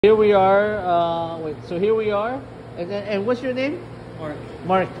Here we are. Wait. So here we are, and what's your name? Mark.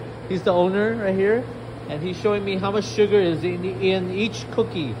 Mark. He's the owner right here, and he's showing me how much sugar is in each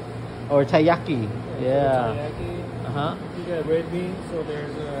cookie, or TaiYaki. Yeah. TaiYaki. You got red beans, so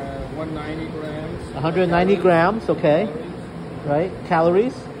there's 190 grams. 190 grams. Okay. Calories. Right.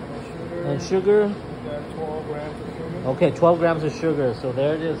 Calories. Sugar. And sugar. We got 12 grams of sugar. Okay. 12 grams of sugar. So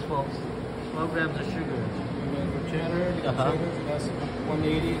there it is, folks. 12 grams of sugar. And then for cheddar, we got cheddar, that's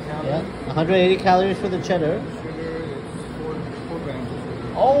 180 calories. Yeah. 180 calories for the cheddar. Sugar is 4 grams of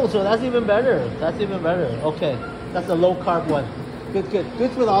sugar. Oh, so that's even better. That's even better. Okay. That's a low carb one. Good.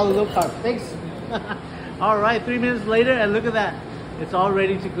 Good with all the low carb. Thanks. All right. 3 minutes later, and look at that. It's all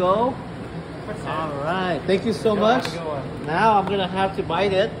ready to go. All right. Thank you so much. Now I'm going to have to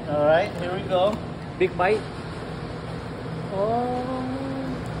bite it. All right. Here we go. Big bite. Oh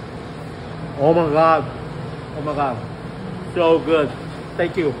my God. Oh my God. So good.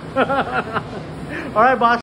 Thank you. All right, boss.